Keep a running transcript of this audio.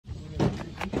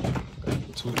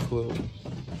2 clip. The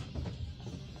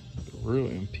real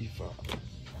MP5.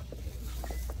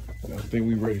 I think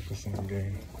we ready for some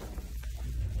game.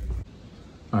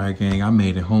 Alright gang, I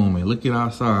made it home and look at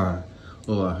outside.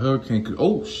 Oh, like Hurricane,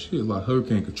 oh shit, like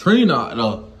Hurricane Katrina out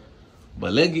there.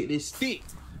 But let's get this stick.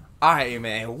 Alright,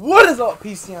 man. What is up,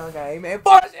 PC Young Gang, man?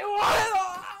 What is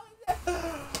up?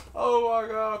 Oh my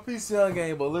god, PC Young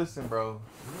Gang. But listen, bro.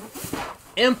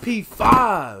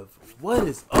 MP5. What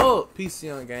is up, PC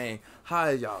Young Gang? How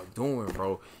is y'all doing,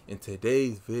 bro? In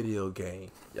today's video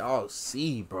game, y'all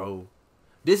see, bro.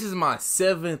 This is my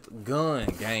 7th gun,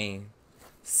 gang.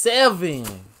 7.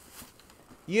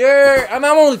 Yeah, and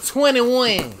I'm only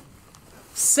 21.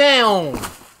 Sound.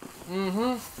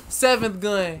 7th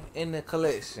gun in the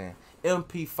collection.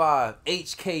 MP5.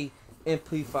 HK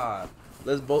MP5.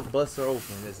 Let's both bust her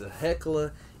open. There's a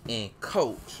heckler and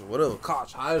coach. Whatever.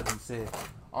 Coach, however you say it.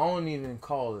 I don't even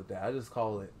call it that. I just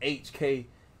call it HK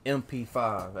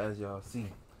MP5, as y'all see.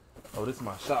 Oh, this is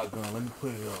my shotgun. Let me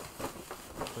put it up.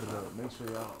 Put it up. Make sure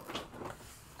y'all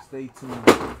stay tuned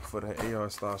for the AR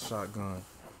style shotgun.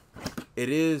 It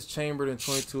is chambered in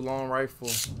 22 long rifle.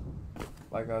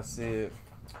 Like I said,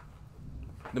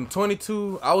 them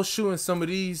 22, I was shooting some of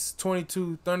these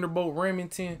 22 Thunderbolt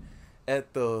Remington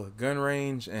at the gun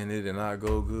range, and it did not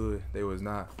go good. They was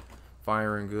not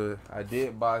firing good. I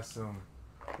did buy some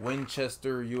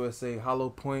Winchester USA hollow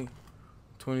point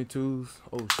 22s.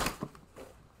 Oh shit,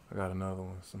 I got another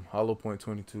one. Some hollow point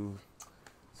 22s.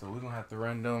 So we're gonna have to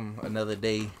run them another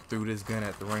day through this gun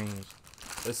at the range.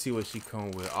 Let's see what she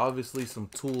come with. Obviously some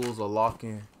tools, a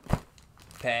locking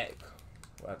pack.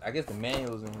 I guess the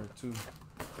manual's in here too.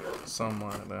 Something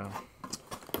like that.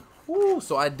 Woo,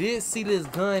 so I did see this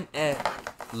gun at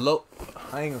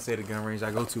I ain't gonna say the gun range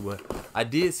I go to, but I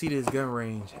did see this gun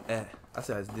range at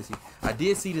I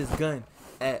did see this gun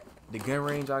at the gun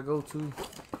range I go to,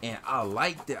 and I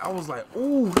liked it. I was like,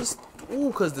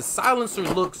 cause the silencer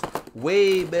looks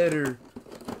way better.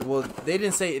 Well, they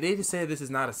didn't say this is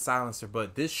not a silencer,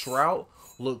 but this shroud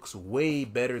looks way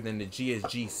better than the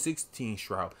GSG 16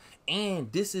 shroud. And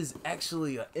this is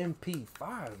actually a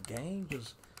MP5 gang.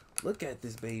 Just look at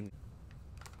this baby.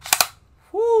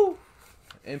 Woo!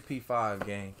 MP5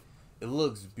 gang. It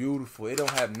looks beautiful. It don't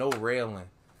have no railing.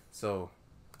 So,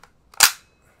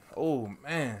 oh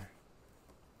man.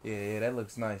 Yeah, that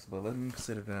looks nice, but let me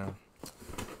sit it down.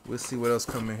 We'll see what else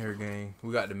come in here, gang.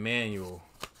 We got the manual.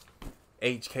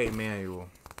 HK manual.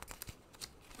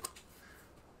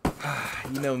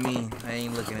 You know me, I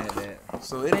ain't looking at that.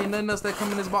 So it ain't nothing else that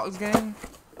come in this box, gang?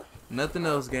 Nothing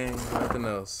else, gang. Nothing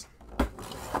else.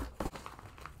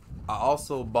 I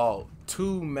also bought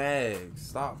 2 mags.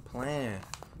 Stop playing.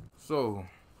 So,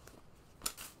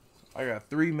 I got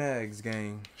 3 mags,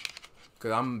 gang.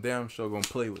 Cause I'm damn sure gonna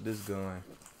play with this gun.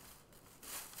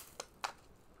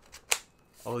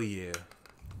 Oh yeah.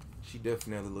 She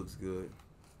definitely looks good.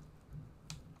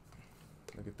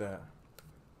 Look at that.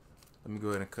 Let me go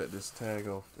ahead and cut this tag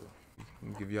off.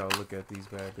 Let me give y'all a look at these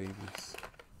bad babies.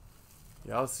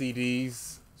 Y'all see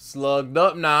these slugged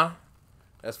up now.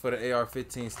 That's for the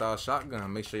AR-15 style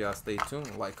shotgun. Make sure y'all stay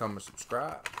tuned. Like, comment,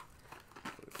 subscribe.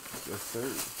 Yes, sir.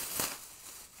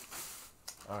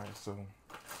 Alright, so.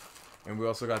 And we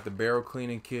also got the barrel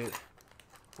cleaning kit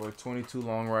for a 22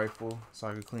 long rifle. So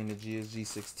I can clean the GSG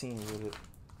 16 with it.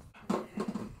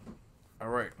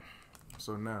 Alright.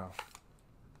 So now.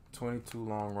 22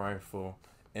 long rifle,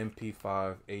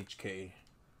 MP5 HK.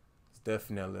 It's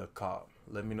definitely a cop.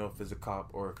 Let me know if it's a cop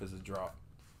or if it's a drop.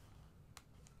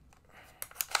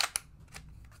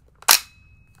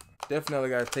 Definitely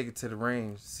gotta take it to the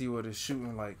range, see what it's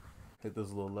shooting like. Hit this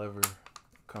little lever,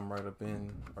 come right up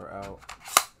in or out.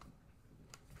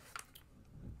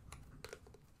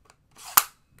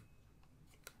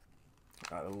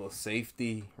 Got a little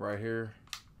safety right here.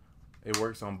 It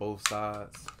works on both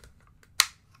sides.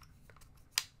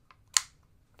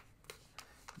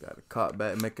 Got a cop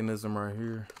back mechanism right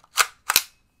here.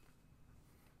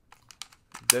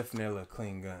 Definitely a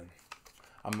clean gun.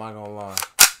 I'm not gonna lie.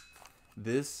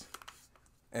 This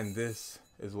and this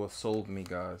is what sold me,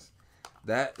 guys.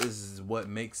 That is what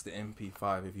makes the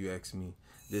MP5, if you ask me.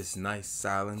 This nice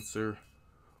silencer,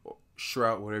 or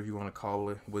shroud, whatever you want to call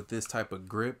it, with this type of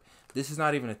grip. This is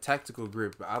not even a tactical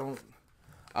grip. I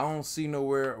don't see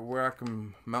nowhere where I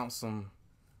can mount some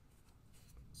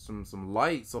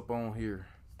lights up on here.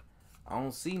 I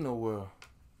don't see nowhere.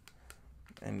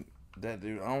 And that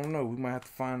dude, I don't know. We might have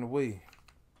to find a way.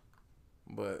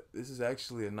 But this is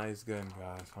actually a nice gun,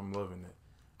 guys. I'm loving it.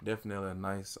 Definitely a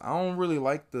nice. I don't really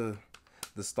like the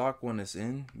stock one it's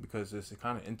in because it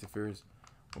kind of interferes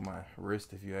with my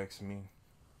wrist, if you ask me.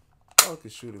 I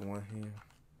could shoot it one hand.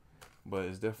 but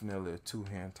it's definitely a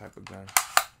two-hand type of gun.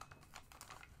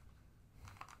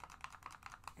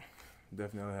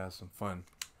 Definitely has some fun.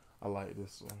 I like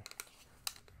this one.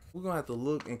 We're gonna have to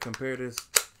look and compare this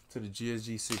to the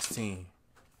GSG 16,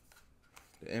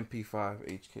 the MP5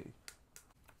 HK.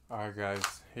 Alright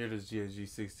guys, here is GSG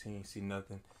 16. See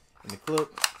nothing in the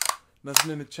clip,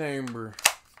 nothing in the chamber.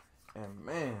 And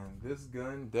man, this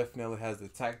gun definitely has the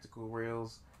tactical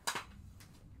rails.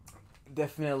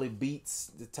 Definitely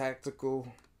beats the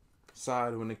tactical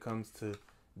side when it comes to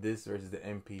this versus the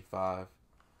MP5.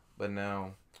 But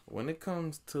now, when it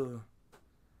comes to,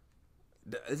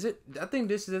 I think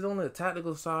this is only the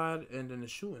tactical side and then the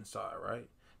shooting side, right?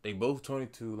 They both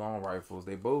 22 long rifles.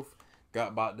 They both got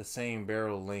about the same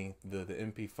barrel length. The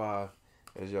MP5,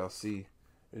 as y'all see,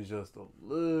 is just a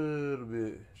little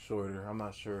bit shorter. I'm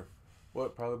not sure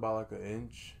what, probably about like an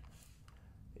inch.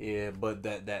 Yeah, but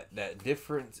that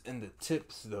difference in the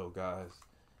tips though, guys,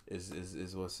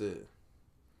 is what's it.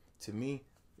 To me,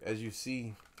 as you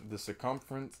see, the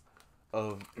circumference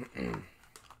of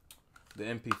the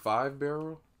MP5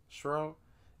 barrel shroud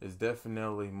is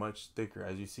definitely much thicker.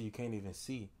 As you see, you can't even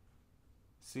see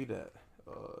that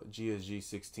GSG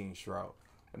 16 shroud.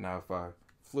 But now if I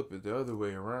flip it the other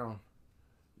way around,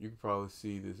 you can probably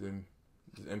see this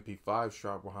MP5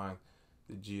 shroud behind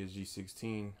the GSG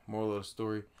 16. Moral of the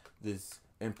story, this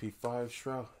MP5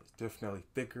 shroud is definitely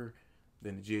thicker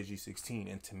than the GSG 16,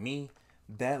 and to me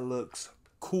that looks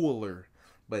cooler.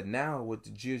 But now what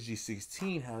the GSG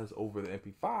 16 has over the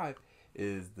MP5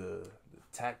 is the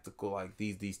tactical, like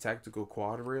these tactical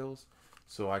quad rails,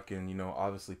 so I can, you know,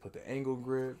 obviously put the angle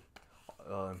grip,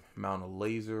 mount a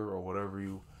laser or whatever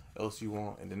else you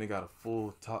want, and then they got a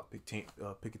full top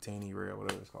Picatinny rail,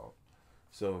 whatever it's called.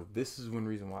 So this is one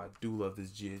reason why I do love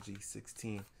this GSG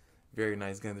 16. Very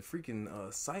nice gun. The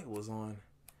freaking sight was on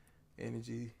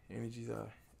energized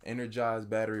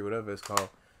battery, whatever it's called,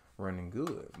 running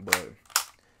good. But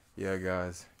yeah,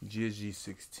 guys, GSG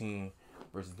 16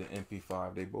 versus the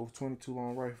MP5. They both 22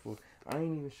 long rifle. I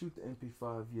ain't even shoot the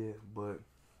MP5 yet, but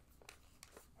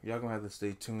y'all gonna have to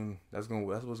stay tuned. That's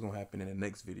what's gonna happen in the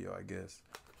next video, I guess.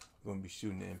 I'm gonna be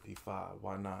shooting the MP5.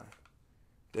 Why not?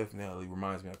 Definitely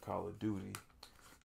reminds me of Call of Duty.